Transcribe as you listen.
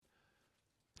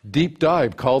Deep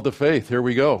dive, called to faith. Here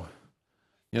we go.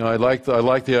 I like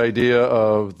the idea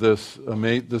of this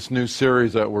new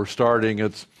series that we're starting.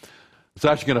 It's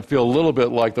actually going to feel a little bit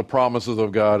like the promises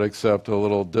of God, except a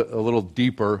little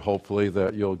deeper. Hopefully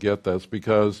that you'll get this,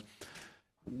 because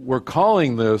we're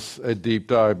calling this a deep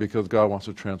dive because God wants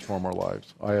to transform our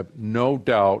lives. I have no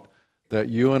doubt that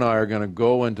you and I are going to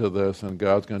go into this, and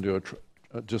God's going to do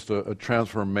a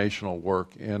transformational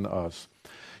work in us.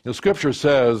 Scripture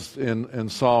says in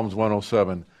Psalms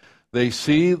 107, they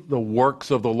see the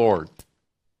works of the Lord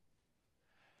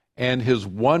and his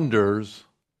wonders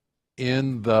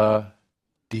in the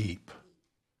deep.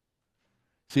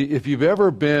 See, if you've ever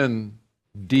been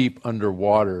deep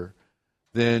underwater,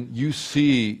 then you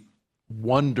see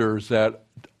wonders that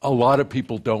a lot of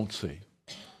people don't see.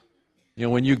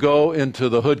 When you go into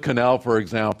the Hood Canal, for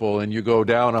example, and you go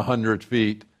down 100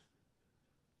 feet,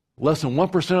 less than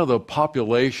 1% of the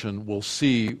population will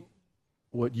see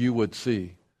what you would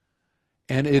see.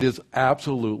 And it is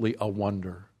absolutely a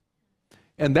wonder.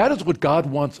 And that is what God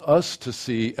wants us to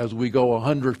see as we go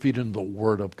 100 feet into the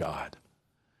Word of God.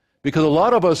 Because a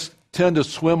lot of us tend to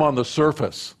swim on the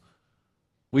surface.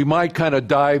 We might kind of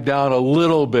dive down a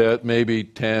little bit, maybe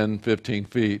 10, 15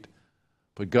 feet.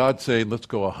 But God's saying, let's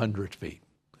go 100 feet.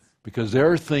 Because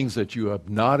there are things that you have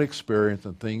not experienced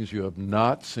and things you have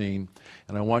not seen.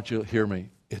 And I want you to hear me.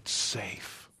 It's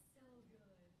safe.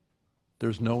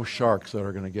 There's no sharks that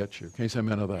are going to get you. Can you say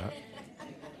amen to that?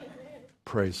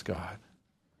 Praise God.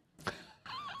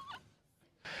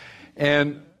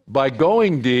 And by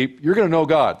going deep, you're going to know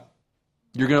God.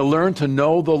 You're going to learn to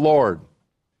know the Lord.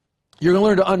 You're going to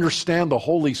learn to understand the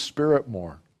Holy Spirit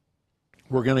more.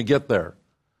 We're going to get there.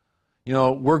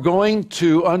 We're going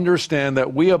to understand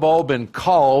that we have all been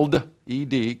called,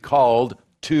 called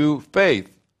to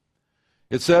faith.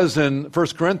 It says in 1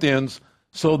 Corinthians,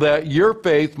 so that your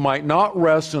faith might not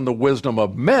rest in the wisdom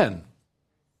of men,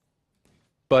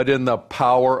 but in the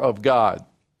power of God.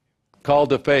 Called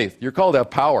to faith. You're called to have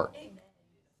power.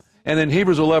 And in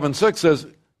Hebrews 11:6 says,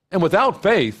 and without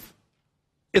faith,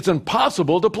 it's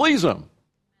impossible to please him.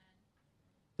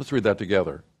 Let's read that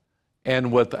together.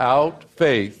 And without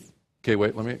faith, okay,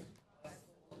 wait, let me.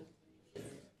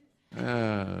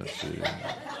 Let's see.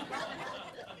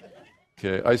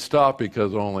 Okay, I stopped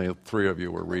because only 3 of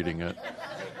you were reading it.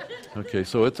 Okay,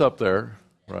 so it's up there,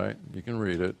 right? You can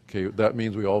read it. Okay, that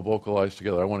means we all vocalize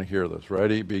together. I want to hear this.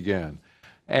 Ready? Begin.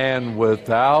 And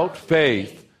without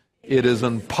faith, it is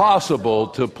impossible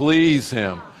to please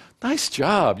him. Nice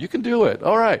job. You can do it.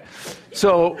 All right.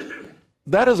 So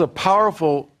that is a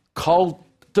powerful call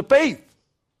to faith.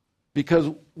 Because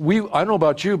I don't know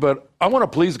about you, but I want to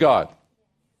please God.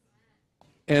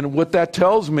 And what that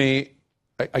tells me,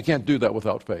 I can't do that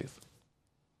without faith.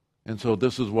 And so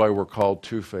this is why we're called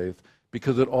to faith,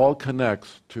 because it all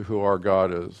connects to who our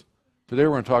God is. Today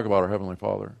we're going to talk about our Heavenly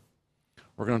Father.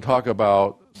 We're going to talk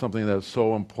about something that's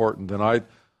so important. And I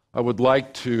would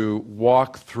like to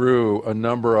walk through a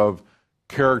number of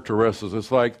characteristics.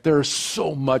 It's like there's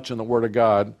so much in the Word of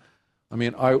God. I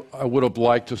mean, I would have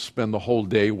liked to spend the whole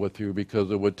day with you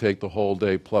because it would take the whole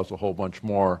day plus a whole bunch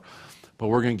more. But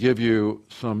we're going to give you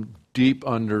some deep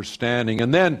understanding.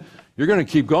 And then you're going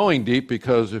to keep going deep,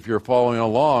 because if you're following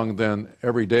along, then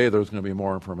every day there's going to be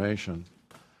more information.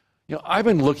 I've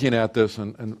been looking at this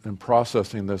and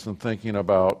processing this and thinking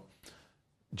about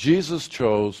Jesus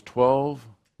chose 12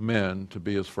 men to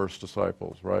be his first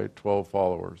disciples, right? 12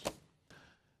 followers.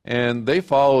 And they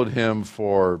followed him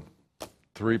for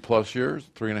 3+ years,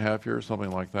 3.5 years,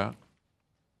 something like that.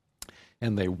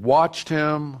 And they watched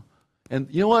him. And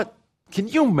you know what? Can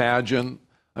you imagine?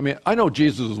 I mean, I know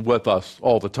Jesus is with us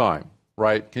all the time,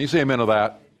 right? Can you say amen to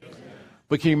that? Amen.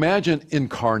 But can you imagine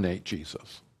incarnate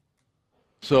Jesus?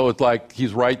 So it's like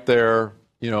he's right there,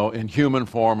 in human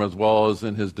form as well as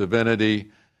in his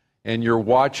divinity. And you're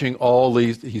watching all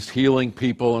these, he's healing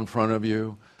people in front of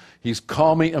you. He's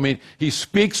calming, he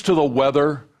speaks to the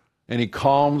weather and he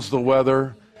calms the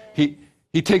weather.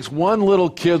 He takes one little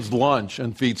kid's lunch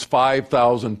and feeds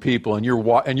 5,000 people, and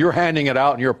you're handing it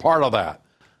out, and you're a part of that.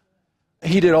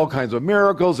 He did all kinds of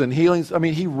miracles and healings.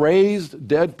 He raised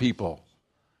dead people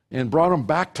and brought them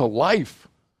back to life.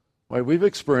 Right? We've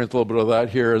experienced a little bit of that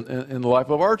here in the life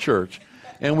of our church.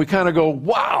 And we kind of go,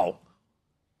 wow,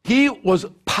 he was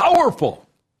powerful.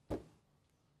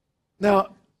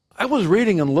 Now, I was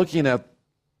reading and looking at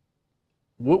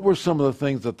what were some of the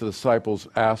things that the disciples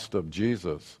asked of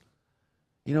Jesus.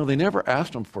 They never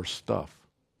asked him for stuff.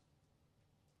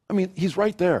 He's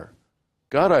right there.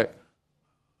 God,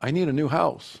 I need a new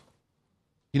house.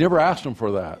 He never asked him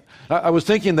for that. I was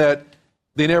thinking that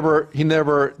they never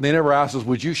asked us,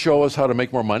 would you show us how to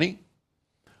make more money?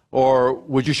 Or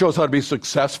would you show us how to be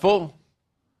successful?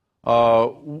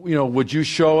 Would you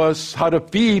show us how to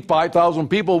feed 5,000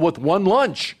 people with one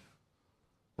lunch?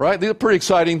 Right? These are pretty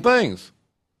exciting things.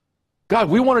 God,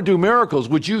 we want to do miracles.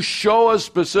 Would you show us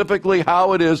specifically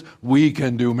how it is we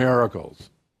can do miracles?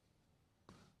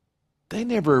 They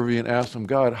never even asked him,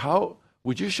 God,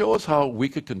 would you show us how we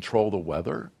could control the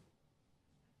weather?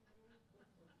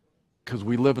 Because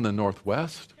we live in the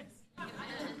Northwest.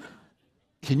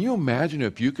 Can you imagine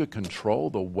if you could control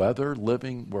the weather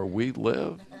living where we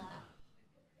live?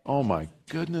 Oh my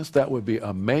goodness, that would be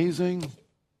amazing.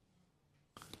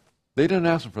 They didn't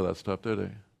ask him for that stuff, did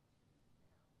they?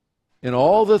 In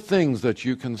all the things that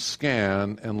you can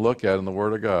scan and look at in the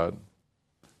Word of God,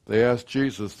 they asked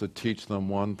Jesus to teach them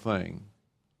one thing.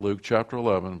 Luke chapter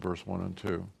 11, verse 1 and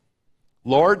 2.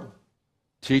 Lord,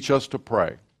 teach us to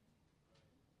pray.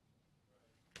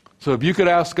 So if you could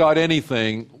ask God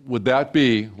anything, would that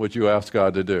be what you asked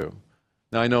God to do?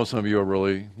 Now, I know some of you are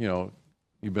really,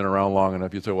 you've been around long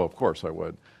enough, you'd say, well, of course I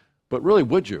would. But really,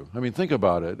 would you? I mean, think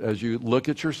about it. As you look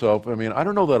at yourself, I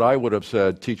don't know that I would have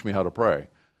said, teach me how to pray.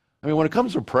 When it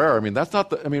comes to prayer, that's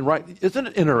not right? Isn't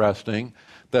it interesting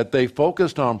that they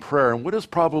focused on prayer and what is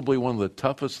probably one of the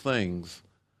toughest things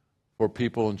for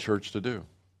people in church to do?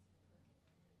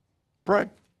 Pray.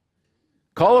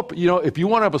 Call up, if you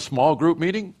want to have a small group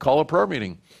meeting, call a prayer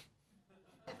meeting.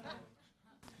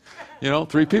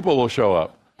 3 people will show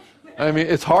up.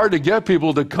 It's hard to get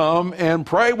people to come and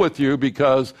pray with you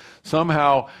because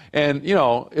somehow, and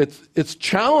it's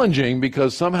challenging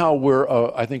because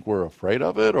somehow I think we're afraid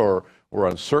of it or we're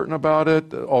uncertain about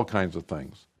it, all kinds of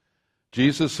things.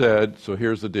 Jesus said, so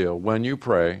here's the deal, when you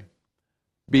pray,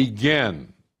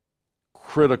 begin,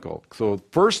 critical. So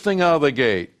first thing out of the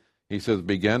gate, he says,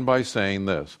 begin by saying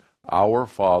this, our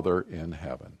Father in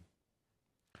heaven.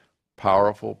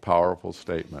 Powerful, powerful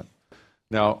statement.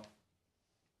 Now,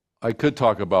 I could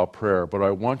talk about prayer, but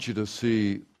I want you to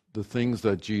see the things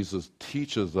that Jesus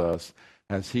teaches us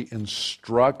as he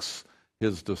instructs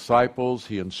his disciples,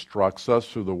 he instructs us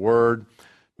through the Word,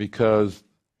 because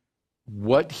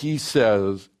what he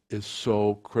says is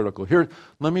so critical. Here,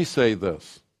 let me say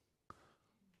this.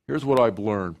 Here's what I've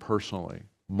learned personally.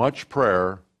 Much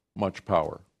prayer, much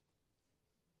power.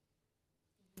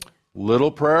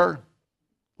 Little prayer,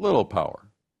 little power.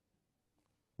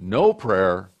 No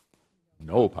prayer,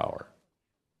 no power.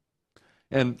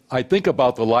 And I think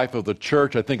about the life of the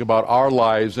church, I think about our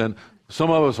lives, and some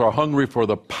of us are hungry for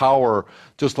the power,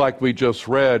 just like we just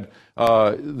read,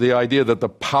 the idea that the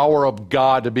power of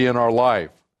God to be in our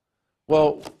life.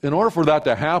 Well, in order for that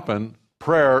to happen,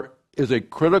 prayer is a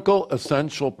critical,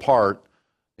 essential part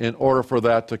in order for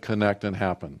that to connect and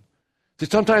happen. See,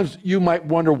 sometimes you might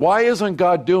wonder, why isn't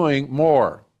God doing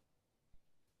more?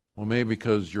 Well, maybe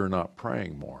because you're not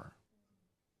praying more.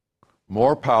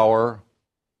 More power,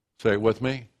 say it with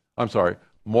me. I'm sorry.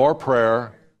 More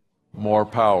prayer, more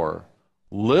power.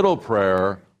 Little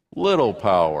prayer, little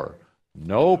power.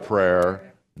 No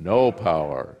prayer, no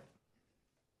power.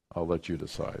 I'll let you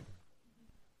decide.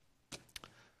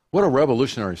 What a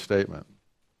revolutionary statement.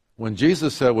 When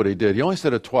Jesus said what he did, he only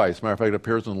said it twice. Matter of fact, it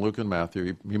appears in Luke and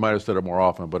Matthew. He might have said it more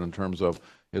often, but in terms of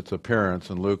its appearance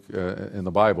in Luke, in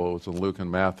the Bible, it's in Luke and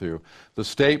Matthew. The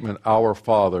statement, our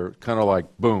Father, kind of like,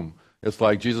 boom. It's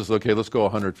like Jesus, okay, let's go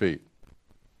 100 feet.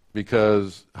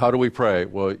 Because how do we pray?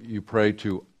 Well, you pray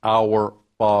to our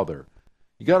Father.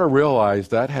 You got to realize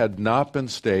that had not been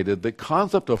stated. The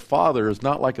concept of Father is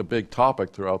not like a big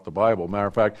topic throughout the Bible. Matter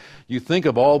of fact, you think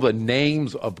of all the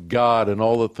names of God and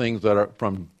all the things that are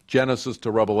from Genesis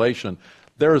to Revelation.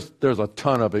 There's a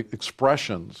ton of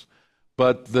expressions.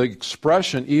 But the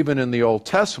expression, even in the Old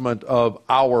Testament, of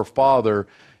our Father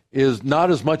is not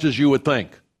as much as you would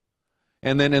think.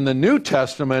 And then in the New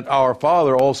Testament, our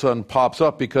Father all of a sudden pops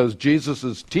up because Jesus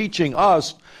is teaching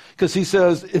us, because he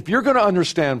says, if you're going to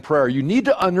understand prayer, you need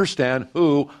to understand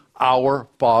who our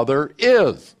Father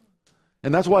is.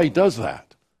 And that's why he does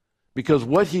that. Because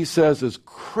what he says is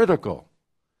critical.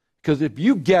 Because if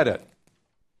you get it,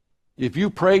 if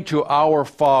you pray to our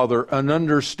Father and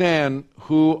understand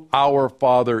who our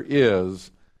Father is,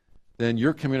 then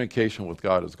your communication with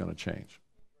God is going to change.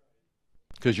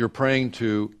 Because you're praying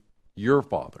to your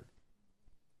Father.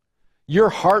 Your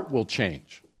heart will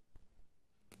change.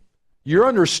 Your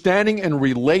understanding and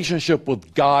relationship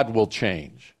with God will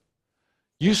change.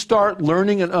 You start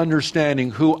learning and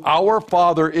understanding who our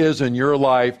Father is in your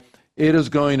life, it is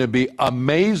going to be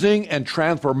amazing and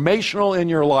transformational in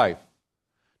your life.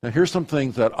 Now, here's some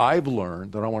things that I've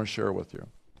learned that I want to share with you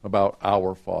about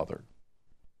our Father.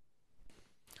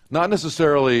 Not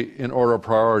necessarily in order of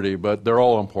priority, but they're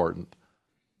all important.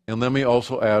 And let me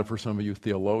also add for some of you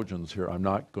theologians here, I'm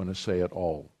not going to say it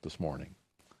all this morning.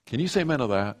 Can you say amen to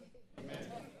that? Amen.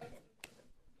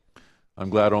 I'm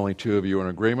glad only 2 of you are in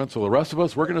agreement, so the rest of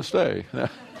us, we're going to stay.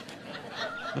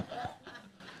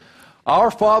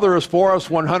 Our Father is for us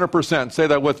 100%. Say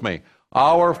that with me.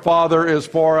 Our Father is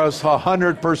for us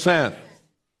 100%.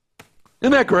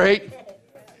 Isn't that great?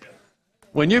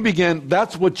 When you begin,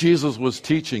 that's what Jesus was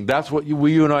teaching. That's what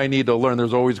you and I need to learn.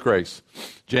 There's always grace.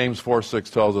 James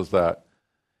 4:6 tells us that.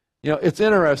 You know, it's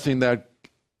interesting that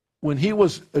when he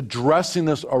was addressing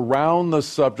this around the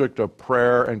subject of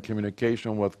prayer and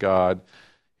communication with God,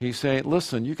 he's saying,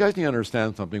 listen, you guys need to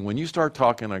understand something. When you start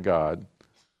talking to God,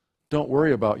 don't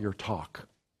worry about your talk,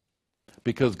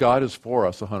 because God is for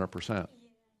us 100%.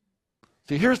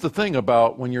 See, here's the thing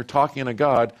about when you're talking to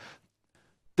God.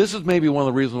 This is maybe one of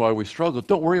the reasons why we struggle.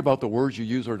 Don't worry about the words you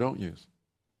use or don't use.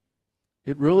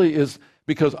 It really is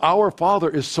because our Father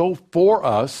is so for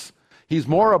us. He's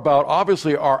more about,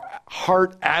 obviously, our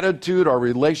heart attitude, our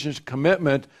relationship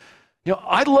commitment. You know,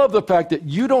 I love the fact that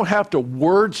you don't have to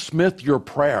wordsmith your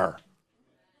prayer.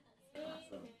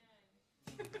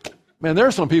 Man, there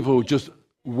are some people who just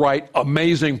write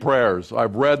amazing prayers.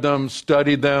 I've read them,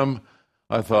 studied them.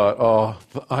 I thought, oh,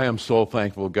 I am so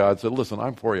thankful. God said, listen,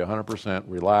 I'm for you 100%.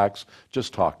 Relax.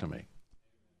 Just talk to me.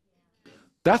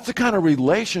 That's the kind of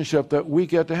relationship that we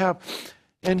get to have.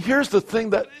 And here's the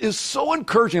thing that is so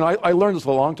encouraging. I learned this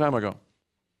a long time ago.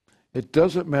 It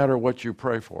doesn't matter what you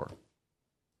pray for.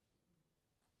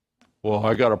 Well,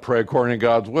 I got to pray according to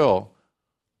God's will.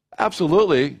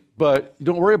 Absolutely, but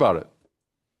don't worry about it.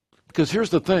 Because here's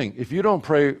the thing. If you don't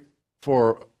pray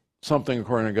for something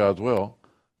according to God's will,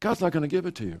 God's not going to give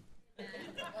it to you.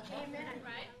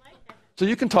 So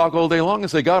you can talk all day long and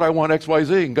say, God, I want X, Y,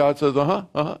 Z. And God says,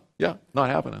 yeah, not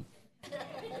happening.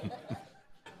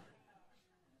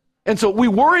 And so we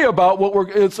worry about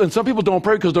and some people don't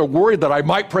pray because they're worried that I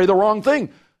might pray the wrong thing.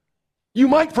 You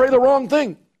might pray the wrong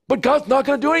thing, but God's not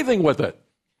going to do anything with it.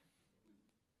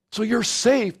 So you're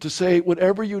safe to say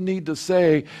whatever you need to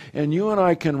say, and you and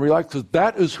I can relax, because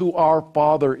that is who our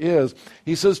Father is.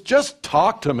 He says, just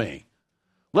talk to me.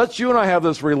 Let's you and I have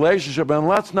this relationship, and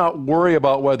let's not worry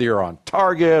about whether you're on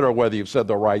target or whether you've said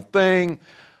the right thing.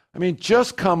 I mean,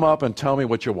 just come up and tell me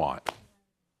what you want.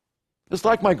 It's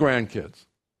like my grandkids.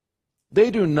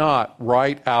 They do not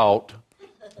write out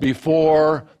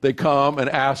before they come and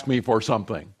ask me for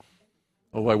something.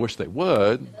 Oh, I wish they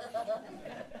would.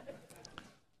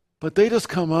 But they just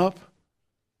come up and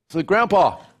say,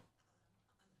 Grandpa,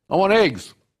 I want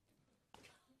eggs.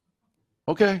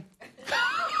 Okay.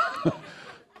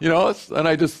 You know,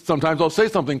 and sometimes I'll say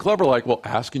something clever like, well,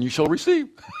 ask and you shall receive.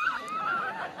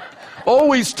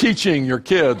 Always teaching your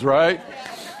kids, right?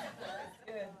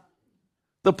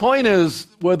 The point is,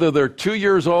 whether they're 2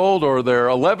 years old or they're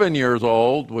 11 years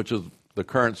old, which is the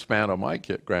current span of my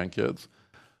grandkids,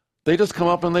 they just come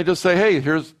up and they just say, hey,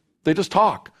 they just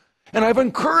talk. And I've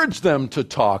encouraged them to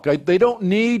talk. They don't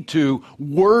need to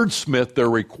wordsmith their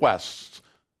requests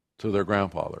to their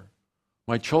grandfather.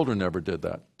 My children never did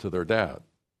that to their dad.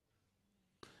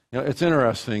 You know, it's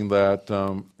interesting that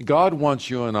God wants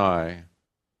you and I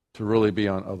to really be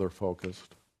on other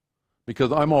focused,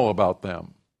 because I'm all about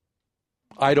them.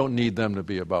 I don't need them to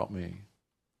be about me.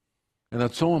 And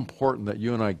that's so important that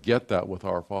you and I get that with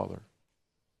our Father.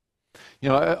 You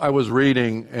know, I was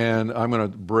reading, and I'm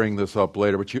going to bring this up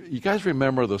later, but you guys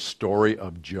remember the story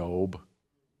of Job?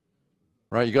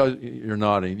 Right? You guys, you're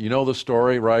nodding. You know the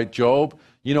story, right? Job,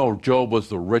 you know Job was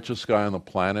the richest guy on the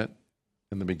planet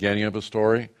in the beginning of his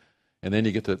story. And then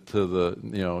you get to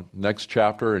the next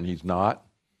chapter, and he's not.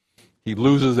 He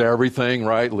loses everything,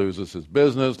 right? Loses his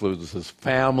business, loses his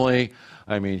family.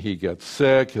 I mean, he gets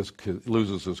sick,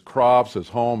 loses his crops, his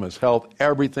home, his health.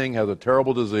 Everything, has a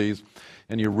terrible disease.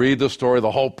 And you read the story, the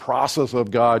whole process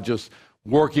of God just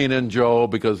working in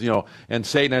Job, because, and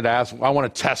Satan had asked, I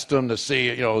want to test him to see,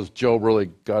 has Job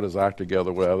really got his act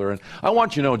together, whatever. And I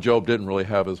want you to know Job didn't really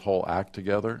have his whole act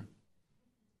together.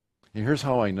 And here's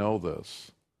how I know this.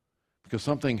 Because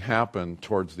something happened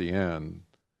towards the end.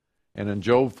 And in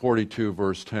Job 42,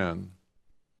 verse 10,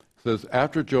 it says,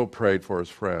 after Job prayed for his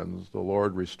friends, the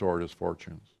Lord restored his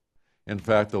fortunes. In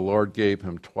fact, the Lord gave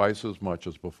him twice as much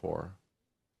as before.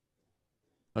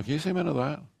 Now, can you say amen to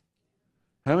that?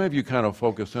 How many of you kind of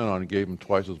focus in on and gave him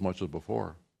twice as much as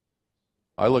before?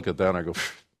 I look at that and I go,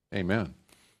 amen.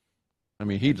 I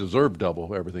mean, he deserved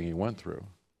double everything he went through.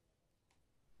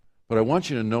 But I want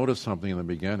you to notice something in the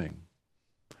beginning.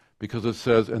 Because it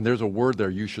says, and there's a word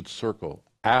there you should circle,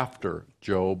 after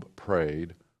Job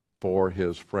prayed for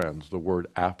his friends, the word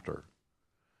after.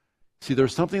 See,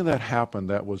 there's something that happened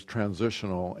that was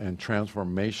transitional and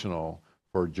transformational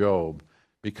for Job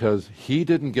because he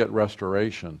didn't get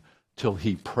restoration till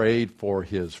he prayed for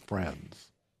his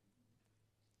friends.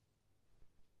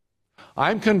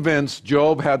 I'm convinced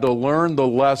Job had to learn the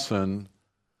lesson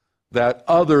that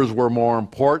others were more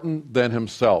important than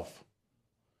himself.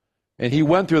 And he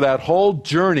went through that whole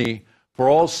journey for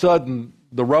all of a sudden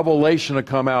the revelation to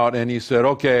come out, and he said,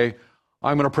 okay,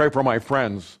 I'm going to pray for my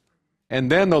friends. And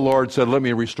then the Lord said, let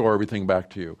me restore everything back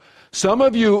to you. Some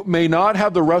of you may not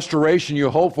have the restoration you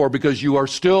hope for because you are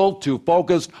still too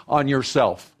focused on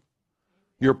yourself.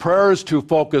 Your prayer is too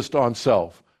focused on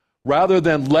self, rather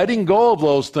than letting go of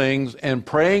those things and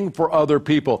praying for other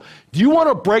people. Do you want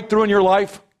a breakthrough in your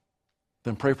life?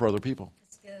 Then pray for other people.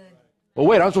 That's good. Well,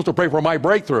 wait, I'm supposed to pray for my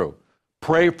breakthrough.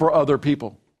 Pray for other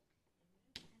people.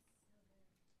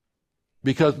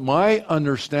 Because my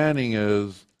understanding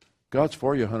is God's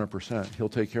for you 100%. He'll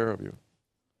take care of you.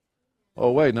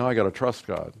 Oh, wait, now I got to trust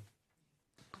God.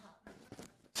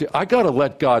 See, I got to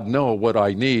let God know what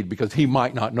I need because he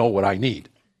might not know what I need.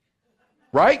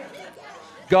 Right?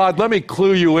 God, let me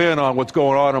clue you in on what's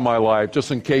going on in my life,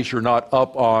 just in case you're not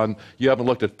up on, you haven't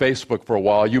looked at Facebook for a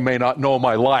while, you may not know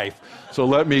my life. So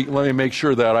let me make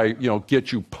sure that I,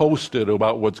 get you posted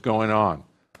about what's going on.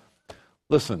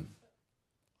 Listen,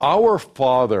 our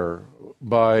Father,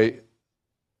 by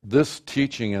this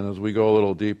teaching, and as we go a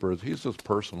little deeper, he's just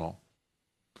personal.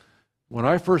 When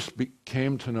I first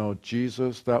came to know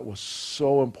Jesus, that was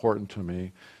so important to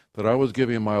me that I was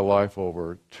giving my life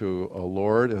over to a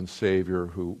Lord and Savior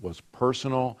who was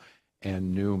personal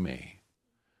and knew me.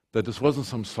 That this wasn't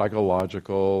some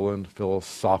psychological and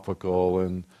philosophical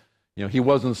and, he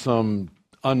wasn't some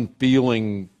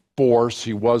unfeeling force.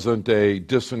 He wasn't a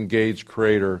disengaged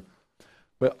creator.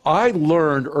 But I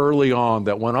learned early on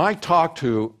that when I talk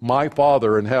to my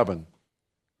Father in heaven,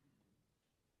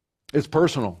 it's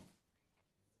personal.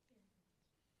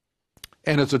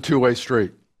 And it's a two-way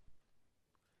street.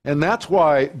 And that's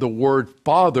why the word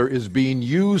Father is being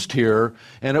used here.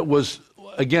 And it was,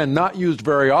 again, not used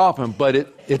very often, but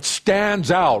it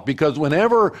stands out. Because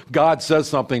whenever God says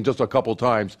something just a couple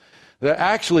times, that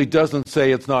actually doesn't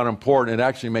say it's not important. It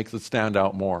actually makes it stand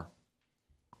out more.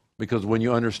 Because when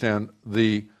you understand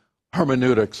the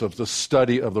hermeneutics of the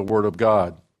study of the Word of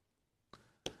God.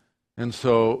 And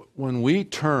so when we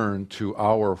turn to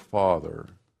our Father,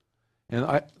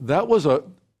 and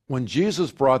when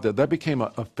Jesus brought that became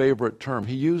a favorite term.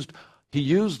 He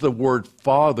used the word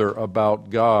Father about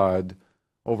God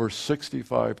over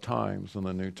 65 times in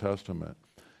the New Testament.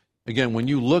 Again, when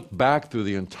you look back through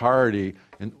the entirety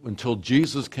until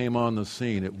Jesus came on the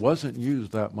scene, it wasn't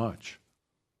used that much.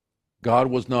 God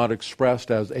was not expressed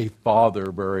as a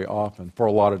father very often for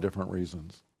a lot of different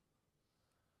reasons.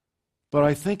 But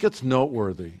I think it's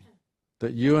noteworthy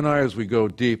that you and I, as we go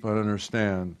deep and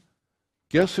understand,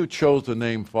 guess who chose the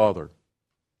name Father?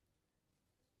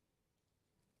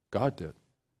 God did.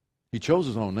 He chose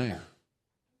his own name.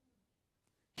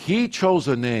 He chose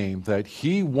a name that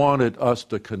he wanted us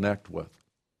to connect with.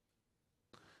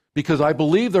 Because I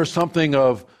believe there's something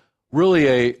of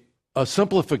really a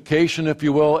simplification, if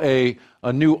you will, a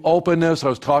new openness. I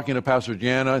was talking to Pastor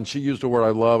Jana, and she used a word I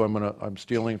love. I'm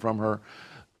stealing from her.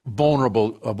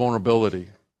 Vulnerability.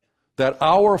 That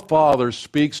our Father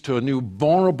speaks to a new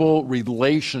vulnerable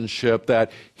relationship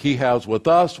that he has with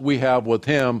us, we have with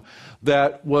him,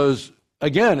 that was,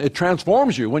 again, it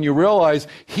transforms you when you realize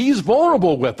he's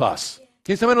vulnerable with us.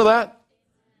 Can you come into that?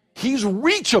 He's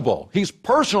reachable, he's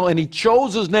personal, and he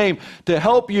chose his name to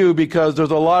help you because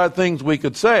there's a lot of things we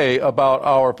could say about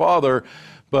our Father,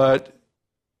 but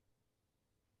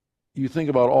you think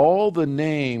about all the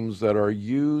names that are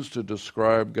used to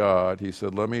describe God. He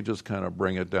said, let me just kind of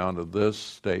bring it down to this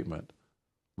statement.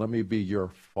 Let me be your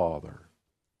Father.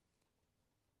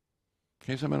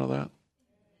 Can you say amen to that?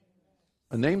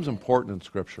 A name's important in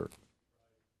Scripture.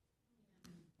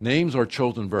 Names are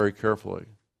chosen very carefully.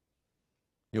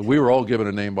 We were all given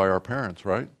a name by our parents,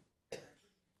 right?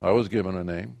 I was given a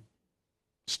name.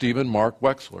 Stephen Mark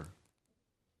Wexler.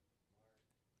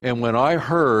 And when I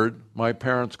heard my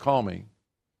parents call me,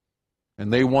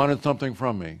 and they wanted something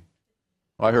from me,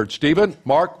 I heard Stephen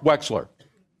Mark Wexler.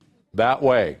 That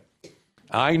way.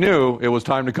 I knew it was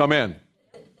time to come in.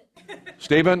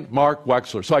 Stephen Mark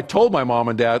Wexler. So I told my mom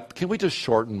and dad, can we just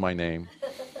shorten my name?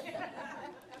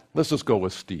 Let's just go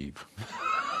with Steve.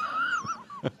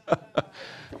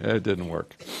 It didn't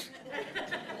work.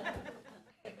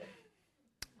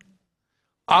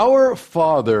 Our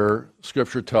Father,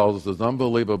 Scripture tells us, is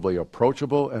unbelievably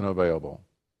approachable and available.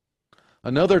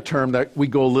 Another term that we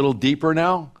go a little deeper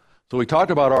now. So we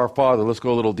talked about our Father. Let's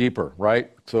go a little deeper,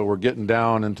 right? So we're getting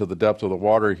down into the depths of the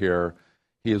water here.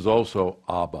 He is also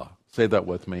Abba. Say that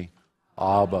with me.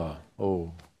 Abba.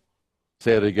 Oh.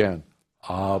 Say it again.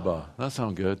 Abba. That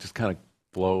sounds good. Just kind of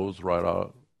flows right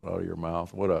out of your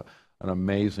mouth. What an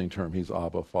amazing term. He's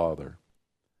Abba, Father.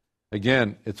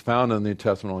 Again, it's found in the New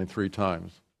Testament only 3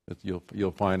 times.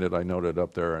 You'll find it, I noted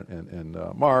up there in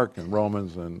Mark and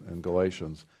Romans and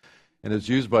Galatians. And it's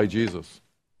used by Jesus.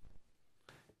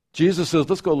 Jesus says,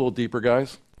 let's go a little deeper,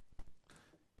 guys.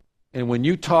 And when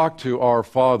you talk to our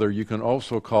Father, you can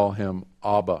also call him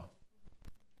Abba.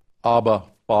 Abba,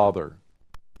 Father.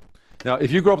 Now,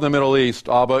 if you grew up in the Middle East,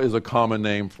 Abba is a common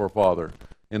name for father.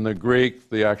 In the Greek,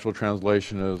 the actual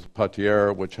translation is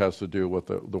pater, which has to do with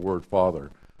the word father.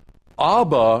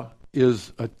 Abba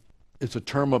is it's a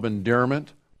term of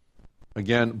endearment.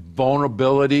 Again,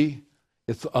 vulnerability.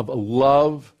 It's of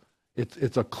love.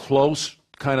 It's a close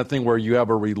kind of thing where you have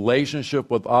a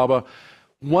relationship with Abba.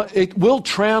 It will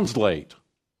translate.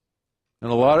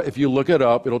 And if you look it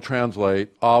up, it'll translate,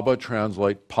 Abba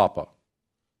translate Papa.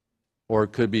 Or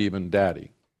it could be even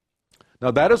Daddy. Now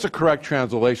that is a correct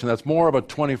translation. That's more of a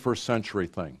 21st century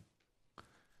thing.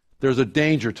 There's a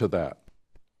danger to that.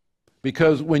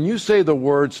 Because when you say the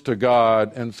words to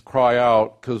God and cry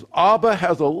out, because Abba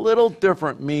has a little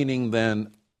different meaning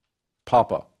than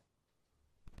Papa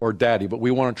or Daddy, but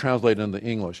we want to translate it into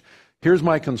English. Here's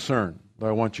my concern that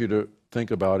I want you to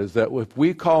think about, is that if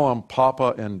we call them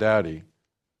Papa and Daddy,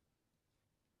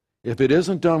 if it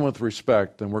isn't done with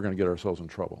respect, then we're going to get ourselves in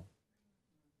trouble.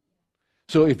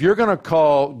 So if you're going to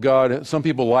call God, some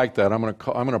people like that, I'm going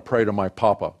to pray to my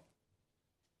Papa.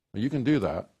 Well, you can do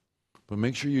that, but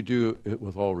make sure you do it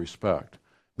with all respect.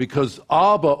 Because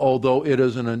Abba, although it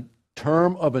is a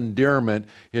term of endearment,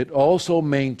 it also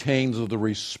maintains the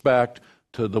respect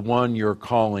to the one you're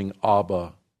calling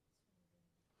Abba.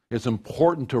 It's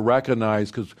important to recognize,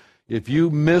 because if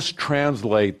you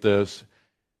mistranslate this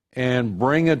and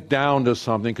bring it down to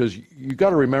something, because you've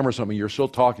got to remember something, you're still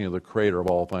talking to the creator of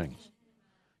all things.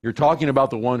 You're talking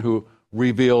about the one who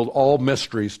revealed all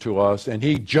mysteries to us, and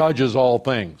he judges all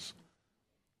things.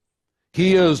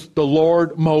 He is the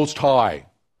Lord Most High.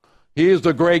 He is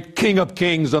the great King of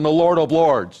Kings and the Lord of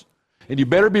Lords. And you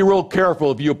better be real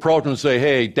careful if you approach him and say,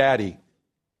 hey, Daddy,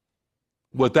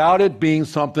 without it being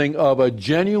something of a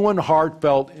genuine,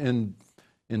 heartfelt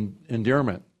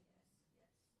endearment,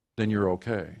 then you're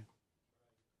okay.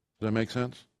 Does that make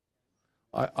sense?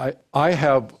 I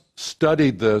have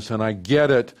studied this and I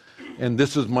get it, and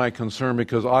this is my concern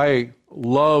because I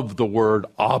love the word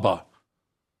Abba.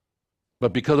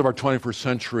 But because of our 21st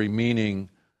century meaning,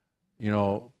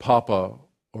 Papa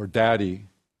or Daddy,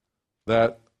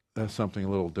 that's something a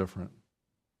little different.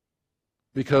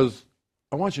 Because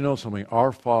I want you to know something.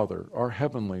 Our Father, our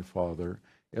Heavenly Father,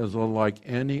 is unlike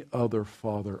any other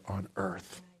father on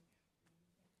earth.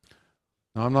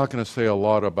 Now, I'm not going to say a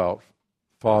lot about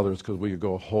fathers because we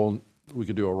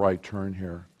could do a right turn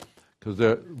here. Because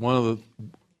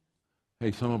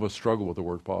some of us struggle with the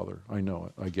word father. I know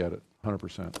it. I get it,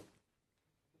 100%.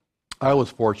 I was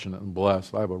fortunate and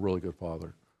blessed. I have a really good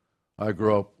father. I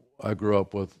grew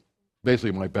up with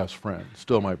basically my best friend,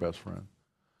 still my best friend.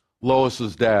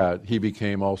 Lois's dad, he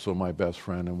became also my best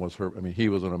friend and he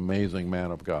was an amazing man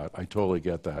of God. I totally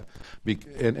get that.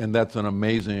 And that's an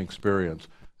amazing experience.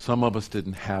 Some of us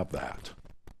didn't have that.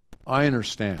 I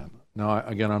understand. Now,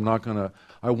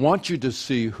 I want you to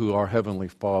see who our Heavenly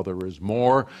Father is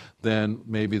more than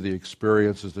maybe the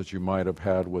experiences that you might have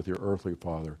had with your earthly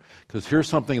father. Because here's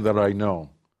something that I know.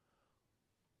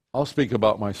 I'll speak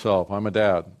about myself. I'm a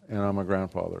dad and I'm a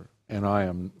grandfather. And I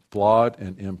am flawed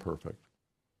and imperfect.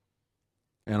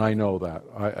 And I know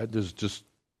that. This is just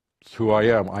who I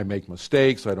am. I make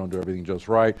mistakes. I don't do everything just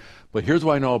right. But here's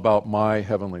what I know about my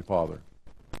Heavenly Father.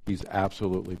 He's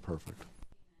absolutely perfect.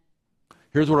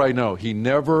 Here's what I know. He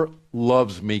never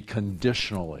loves me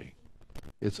conditionally.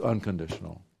 It's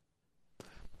unconditional.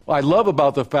 What I love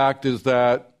about the fact is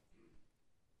that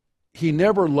he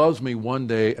never loves me one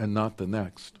day and not the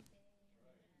next.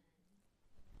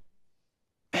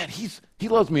 And he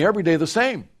loves me every day the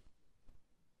same.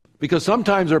 Because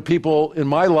sometimes there are people in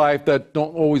my life that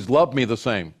don't always love me the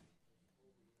same.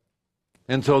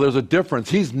 And so there's a difference.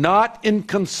 He's not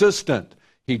inconsistent.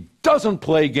 He doesn't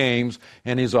play games,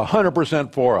 and he's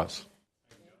 100% for us.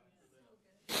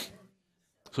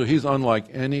 So he's unlike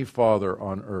any father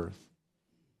on earth.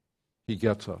 He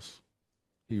gets us.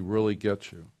 He really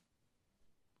gets you.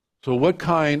 So what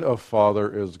kind of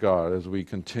father is God? As we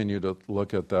continue to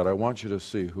look at that, I want you to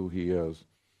see who he is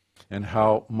and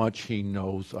how much he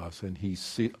knows us. And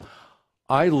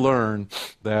I learned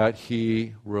that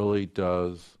he really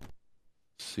does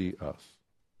see us.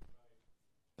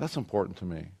 That's important to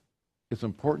me. It's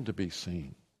important to be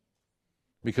seen.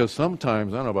 Because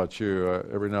sometimes, I don't know about you,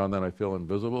 every now and then I feel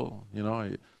invisible. You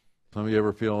know, some of you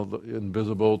ever feel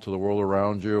invisible to the world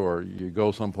around you, or you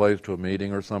go someplace to a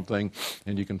meeting or something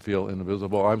and you can feel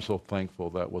invisible. I'm so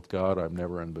thankful that with God I'm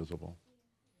never invisible.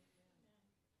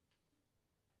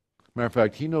 Matter of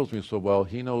fact, He knows me so well,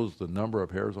 He knows the number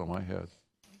of hairs on my head.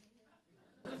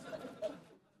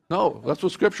 No, that's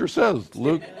what Scripture says.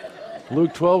 Luke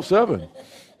 12:7.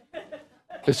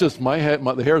 It's just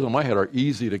the hairs on my head are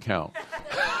easy to count.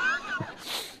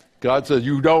 God says,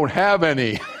 you don't have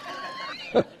any.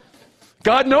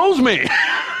 God knows me.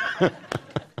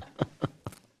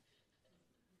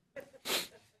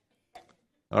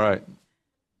 All right.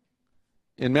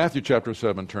 In Matthew chapter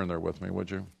 7, turn there with me,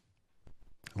 would you?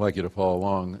 I'd like you to follow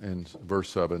along in verse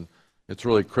 7. It's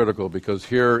really critical because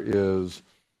here is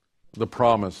the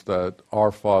promise that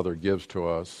our Father gives to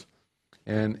us.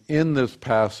 And in this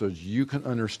passage, you can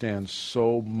understand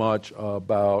so much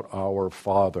about our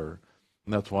Father.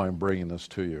 And that's why I'm bringing this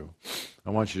to you. I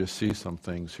want you to see some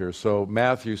things here. So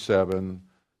Matthew 7,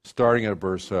 starting at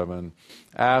verse 7,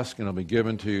 ask and it will be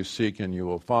given to you, seek and you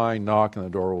will find, knock and the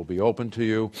door will be opened to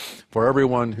you. For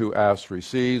everyone who asks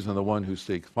receives, and the one who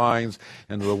seeks finds,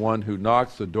 and to the one who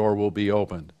knocks the door will be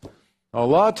opened. Now, a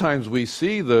lot of times we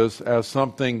see this as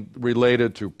something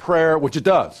related to prayer, which it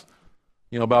does,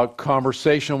 about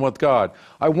conversation with God.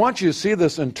 I want you to see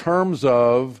this in terms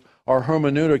of our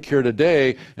hermeneutic here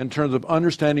today, in terms of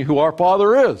understanding who our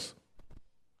Father is.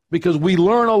 Because we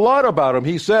learn a lot about Him.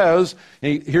 He says,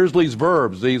 here's these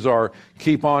verbs. These are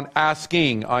keep on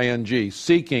asking, ing,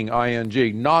 seeking,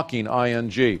 ing, knocking,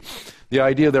 ing. The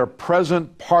idea they're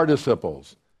present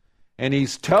participles. And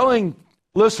He's telling,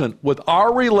 listen, with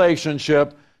our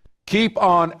relationship, keep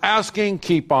on asking,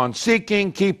 keep on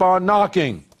seeking, keep on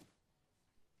knocking.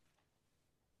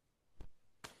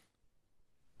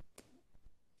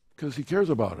 Because He cares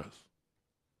about us.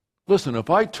 Listen, if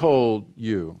I told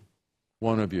you,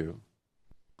 one of you,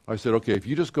 I said, okay, if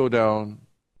you just go down,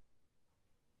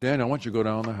 Dan, I want you to go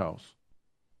down the house.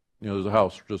 There's a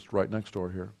house just right next door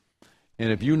here.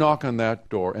 And if you knock on that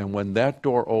door, and when that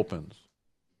door opens,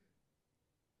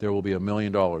 there will be $1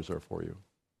 million there for you.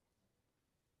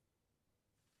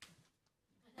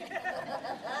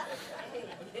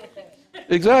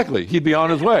 Exactly. He'd be on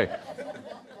his way.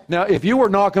 Now, if you were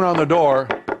knocking on the door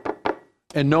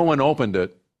and no one opened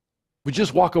it, would you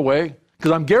just walk away?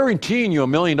 Because I'm guaranteeing you $1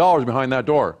 million behind that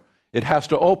door. It has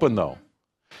to open, though.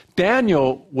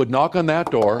 Daniel would knock on that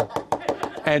door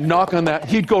and knock on that.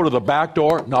 He'd go to the back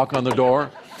door, knock on the door.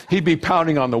 He'd be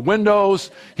pounding on the windows.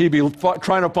 He'd be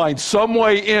trying to find some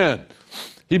way in.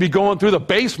 He'd be going through the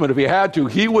basement if he had to.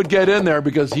 He would get in there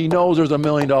because he knows there's $1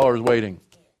 million waiting.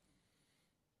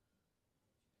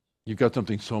 You've got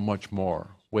something so much more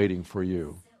waiting for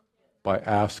you by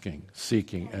asking,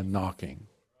 seeking, and knocking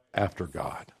after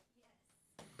God.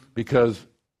 Because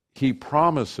He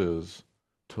promises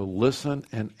to listen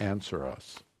and answer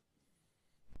us.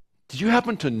 Did you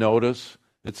happen to notice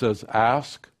it says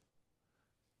ask,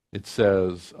 it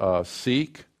says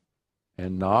seek,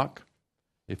 and knock?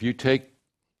 If you take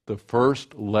the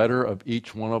first letter of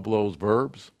each one of those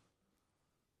verbs,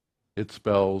 it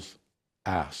spells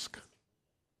ask.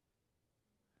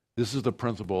 This is the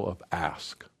principle of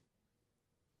ask.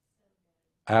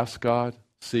 Ask God,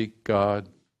 seek God,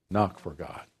 knock for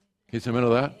God. Can you say amen to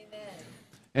that? Amen.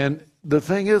 And the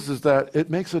thing is that it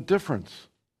makes a difference.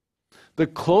 The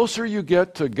closer you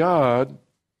get to God,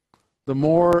 the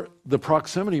more the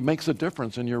proximity makes a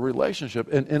difference in your relationship,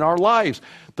 in our lives.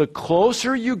 The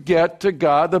closer you get to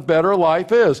God, the better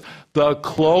life is. The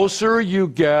closer you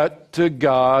get to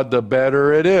God, the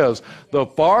better it is. The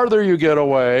farther you get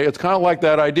away, it's kind of like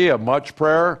that idea, much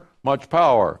prayer, much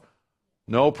power.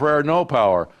 No prayer, no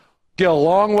power. Get a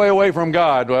long way away from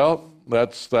God, well,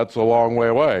 that's a long way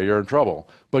away. You're in trouble.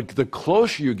 But the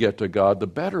closer you get to God, the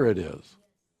better it is.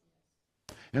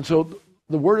 And so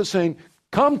the Word is saying,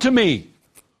 come to me.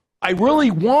 I really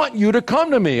want you to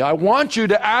come to me. I want you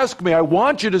to ask me. I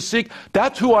want you to seek.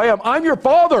 That's who I am. I'm your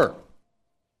Father.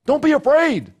 Don't be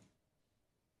afraid.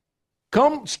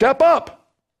 Come, step up.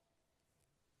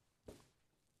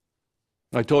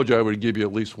 I told you I would give you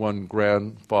at least one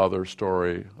grandfather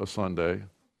story a Sunday.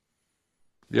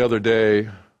 The other day,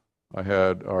 I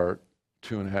had our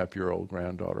 2.5-year-old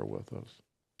granddaughter with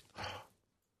us.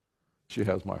 She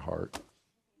has my heart.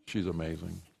 She's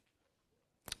amazing.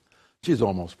 She's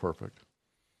almost perfect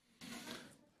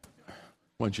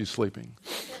when she's sleeping.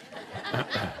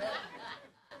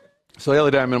 So the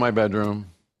other day I'm in my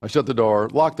bedroom, I shut the door,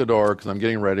 lock the door because I'm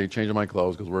getting ready, changing my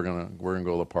clothes because we're gonna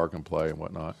go to the park and play and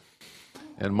whatnot.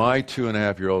 And my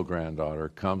 2.5-year-old granddaughter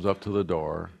comes up to the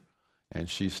door and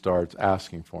she starts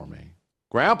asking for me.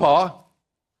 Grandpa,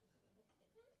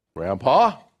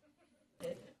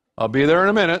 I'll be there in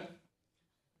a minute.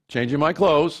 Changing my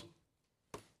clothes.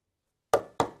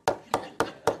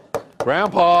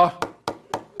 Grandpa,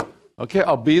 okay,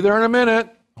 I'll be there in a minute.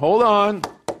 Hold on.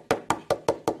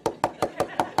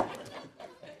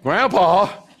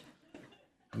 Grandpa,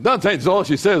 that's all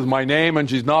she says, my name, and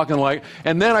she's knocking like,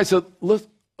 and then I said, listen,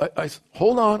 I said,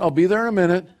 hold on, I'll be there in a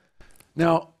minute.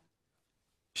 Now,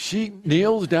 she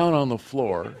kneels down on the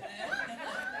floor,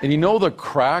 and you know the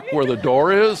crack where the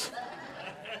door is?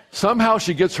 Somehow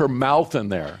she gets her mouth in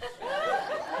there.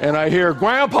 And I hear,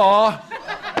 Grandpa!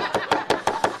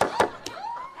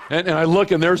 And I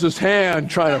look, and there's this hand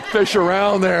trying to fish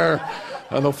around there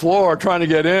on the floor, trying to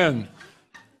get in.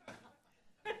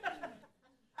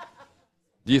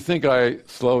 Do you think I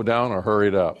slowed down or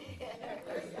hurried up?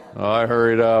 I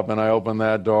hurried up, and I opened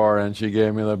that door, and she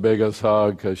gave me the biggest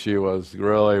hug because she was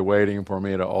really waiting for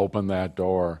me to open that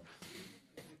door.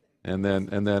 And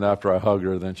then after I hugged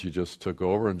her, then she just took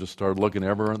over and just started looking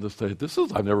everywhere and say,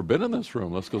 I've never been in this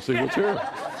room. Let's go see what's here.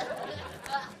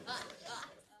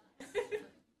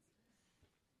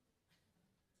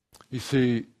 You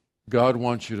see, God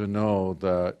wants you to know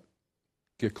that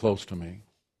get close to me.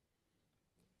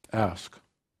 Ask,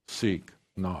 seek,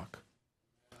 knock.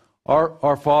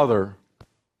 Our Father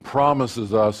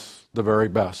promises us the very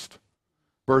best.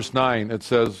 Verse 9, it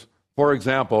says, for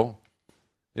example,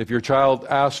 if your child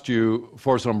asked you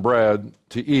for some bread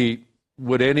to eat,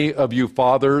 would any of you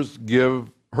fathers give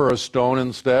her a stone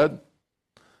instead?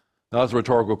 Now, that's a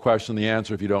rhetorical question. The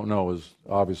answer, if you don't know, is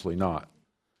obviously not.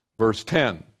 Verse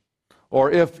 10, or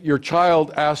if your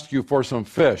child asked you for some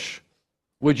fish,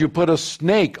 would you put a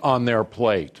snake on their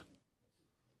plate?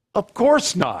 Of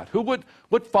course not.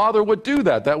 What father would do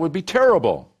that? That would be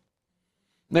terrible.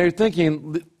 Now you're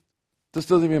thinking, this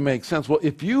doesn't even make sense. Well,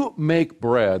 if you make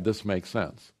bread, this makes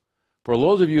sense. For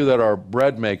those of you that are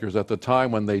bread makers, at the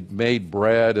time when they made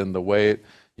bread and the way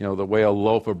a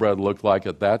loaf of bread looked like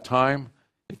at that time,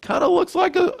 it kind of looks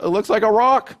like a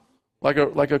rock, like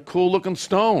a cool looking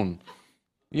stone.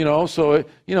 So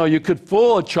you could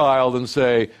fool a child and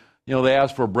say, they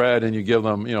ask for bread and you give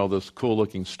them, this cool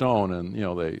looking stone,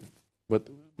 and but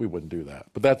we wouldn't do that.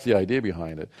 But that's the idea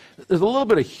behind it. There's a little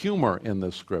bit of humor in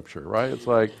this scripture, right? It's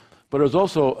like, but there's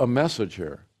also a message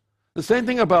here. The same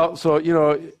thing about,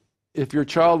 if your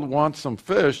child wants some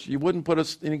fish, you wouldn't put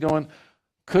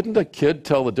couldn't a kid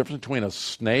tell the difference between a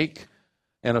snake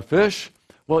and a fish?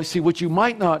 Well, you see, what you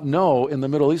might not know, in the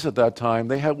Middle East at that time,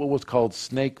 they had what was called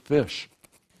snake fish.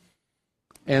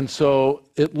 And so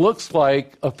it looks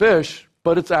like a fish,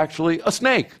 but it's actually a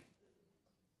snake.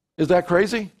 Is that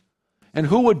crazy? And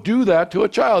who would do that to a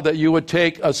child, that you would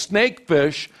take a snake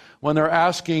fish when they're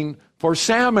asking for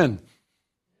salmon?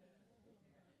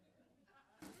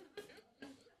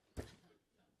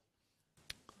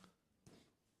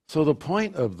 So the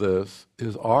point of this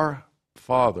is our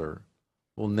Father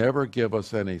will never give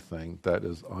us anything that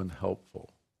is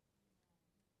unhelpful.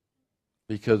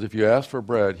 Because if you ask for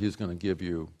bread, He's going to give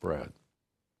you bread.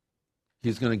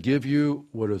 He's going to give you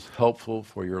what is helpful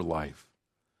for your life.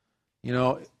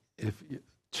 If a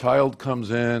child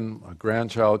comes in, a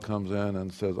grandchild comes in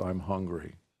and says, I'm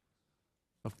hungry,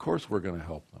 of course we're going to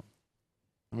help them.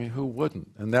 I mean, who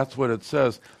wouldn't? And that's what it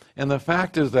says. And the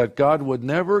fact is that God would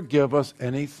never give us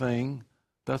anything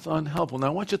that's unhelpful. Now,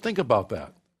 I want you to think about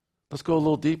that. Let's go a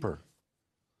little deeper.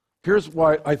 Here's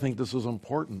why I think this is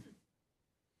important.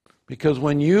 Because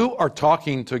when you are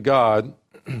talking to God,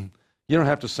 you don't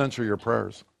have to censor your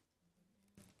prayers.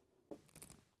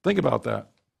 Think about that.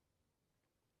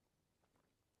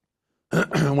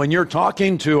 When you're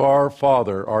talking to our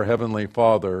Father, our Heavenly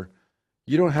Father,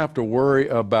 you don't have to worry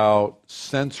about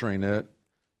censoring it.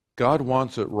 God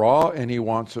wants it raw and He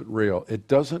wants it real. It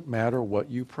doesn't matter what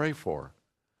you pray for,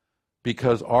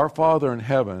 because our Father in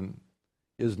heaven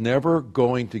is never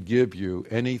going to give you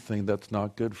anything that's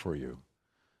not good for you.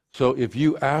 So if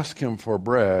you ask Him for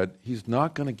bread, He's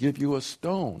not going to give you a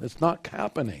stone. It's not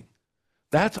happening.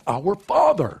 That's our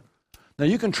Father. Now,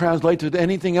 you can translate it to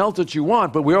anything else that you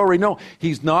want, but we already know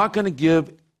He's not going to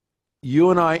give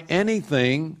you and I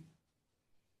anything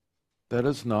that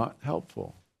is not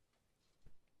helpful.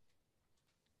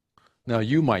 Now,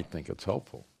 you might think it's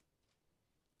helpful,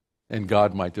 and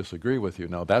God might disagree with you.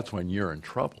 Now, that's when you're in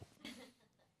trouble,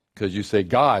 because you say,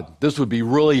 God, this would be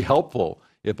really helpful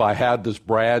if I had this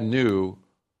brand new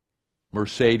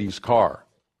Mercedes car.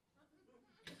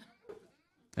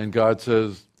 And God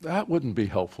says, that wouldn't be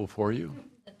helpful for you.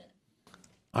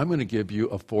 I'm going to give you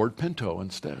a Ford Pinto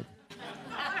instead.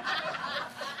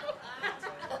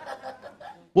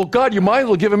 Well, God, you might as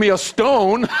well give me a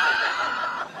stone.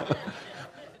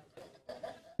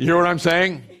 You hear what I'm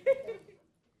saying?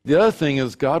 The other thing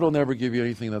is God will never give you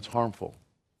anything that's harmful.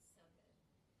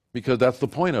 Because that's the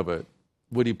point of it.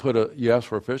 Would he you ask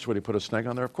for a fish, would he put a snake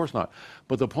on there? Of course not.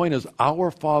 But the point is,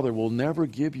 our Father will never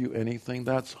give you anything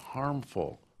that's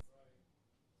harmful.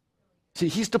 See,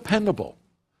 he's dependable.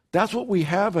 That's what we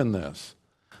have in this.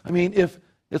 I mean,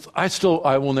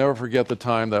 I will never forget the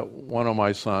time that one of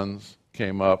my sons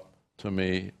came up to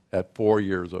me at 4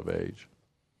 years of age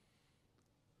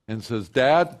and says,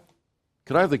 Dad,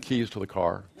 could I have the keys to the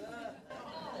car?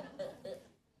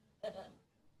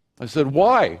 I said,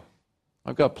 why?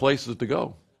 I've got places to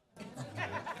go.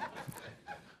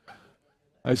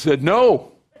 I said,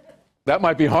 no, that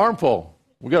might be harmful.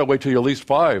 We've got to wait till you're at least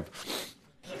 5.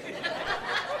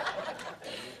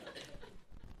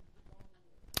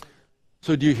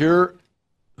 So do you hear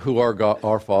who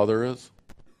our Father is?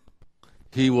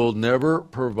 He will never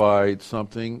provide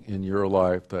something in your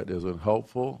life that isn't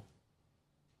helpful.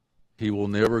 He will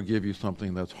never give you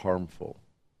something that's harmful.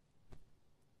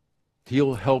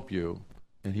 He'll help you,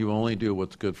 and he will only do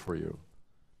what's good for you.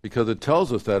 Because it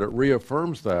tells us that, it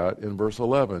reaffirms that in verse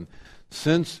 11.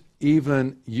 Since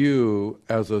even you,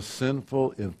 as a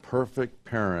sinful, imperfect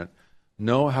parent,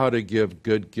 know how to give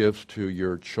good gifts to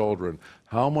your children,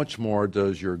 how much more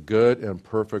does your good and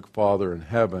perfect Father in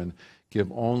heaven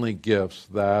give only gifts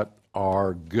that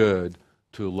are good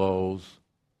to those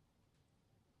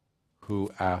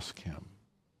who ask him?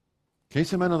 Can you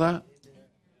say amen to that?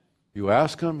 You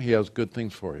ask him, he has good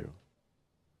things for you.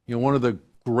 You know, one of the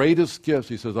greatest gifts,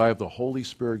 he says, I have the Holy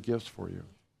Spirit gifts for you.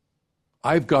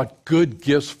 I've got good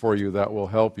gifts for you that will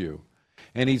help you.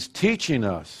 And he's teaching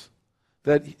us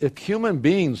that if human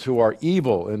beings who are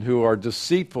evil and who are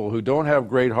deceitful, who don't have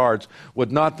great hearts,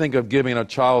 would not think of giving a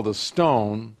child a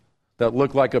stone that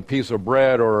looked like a piece of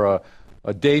bread or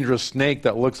a dangerous snake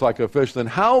that looks like a fish, then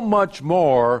how much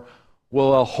more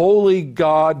will a holy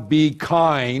God be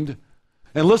kind?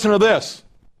 And listen to this,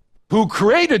 who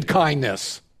created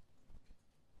kindness.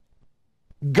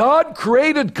 God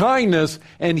created kindness,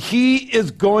 and he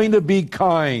is going to be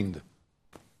kind.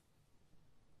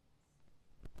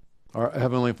 Our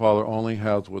Heavenly Father only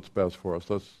has what's best for us.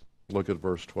 Let's look at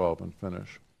verse 12 and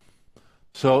finish.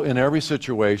 So in every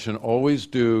situation, always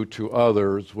do to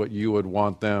others what you would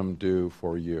want them do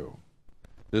for you.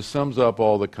 This sums up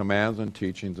all the commands and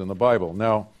teachings in the Bible.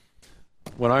 Now,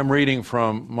 when I'm reading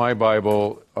from my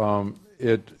Bible,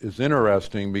 it is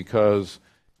interesting because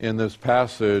in this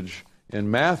passage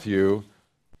in Matthew,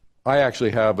 I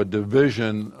actually have a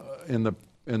division in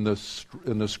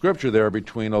the scripture there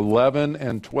between 11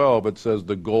 and 12. It says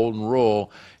the golden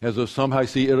rule, as if somehow,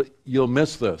 you'll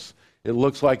miss this. It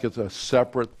looks like it's a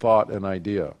separate thought and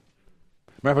idea.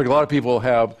 Matter of fact, a lot of people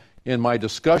have, in my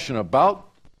discussion about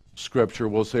Scripture,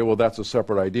 will say, well, that's a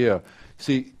separate idea.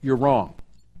 See, you're wrong.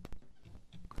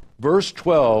 Verse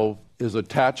 12 is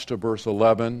attached to verse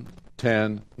 11,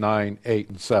 10, 9, 8,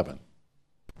 and 7.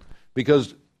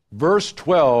 Because verse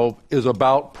 12 is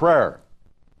about prayer.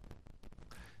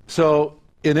 So,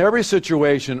 in every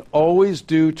situation, always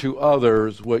do to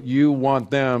others what you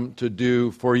want them to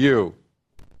do for you.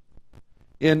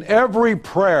 In every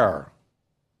prayer,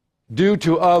 do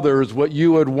to others what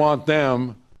you would want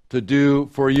them to do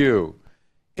for you.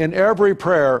 In every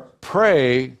prayer,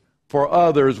 pray for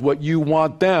others what you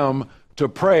want them to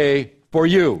pray for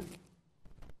you.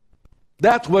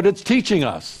 That's what it's teaching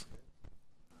us.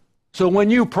 So when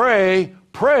you pray,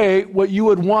 pray what you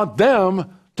would want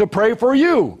them to pray for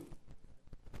you.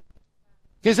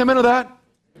 Can you say amen to that?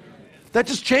 That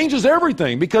just changes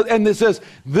everything. And it says,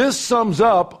 this sums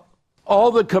up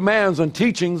all the commands and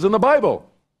teachings in the Bible.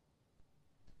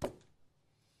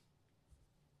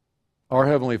 Our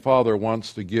Heavenly Father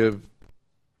wants to give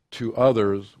to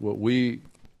others what we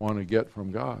want to get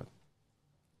from God.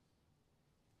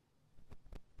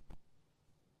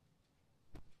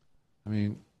 I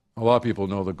mean, a lot of people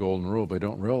know the golden rule, but they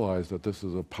don't realize that this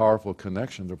is a powerful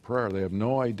connection to prayer. They have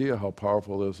no idea how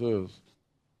powerful this is.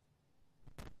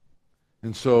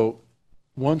 And so,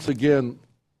 once again,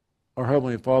 our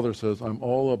Heavenly Father says, I'm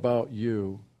all about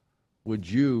you. Would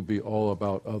you be all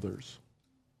about others?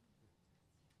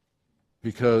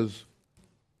 Because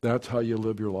that's how you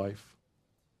live your life.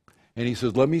 And he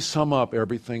says, let me sum up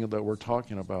everything that we're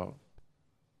talking about.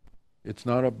 It's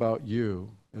not about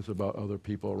you, it's about other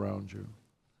people around you.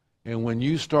 And when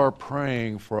you start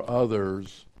praying for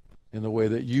others in the way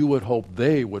that you would hope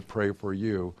they would pray for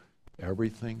you,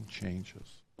 everything changes.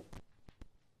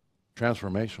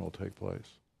 Transformation will take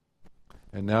place.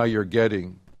 And now you're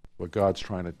getting what God's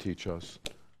trying to teach us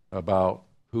about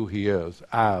who he is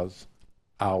as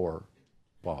our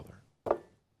Father. Can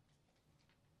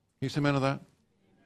you say amen to that?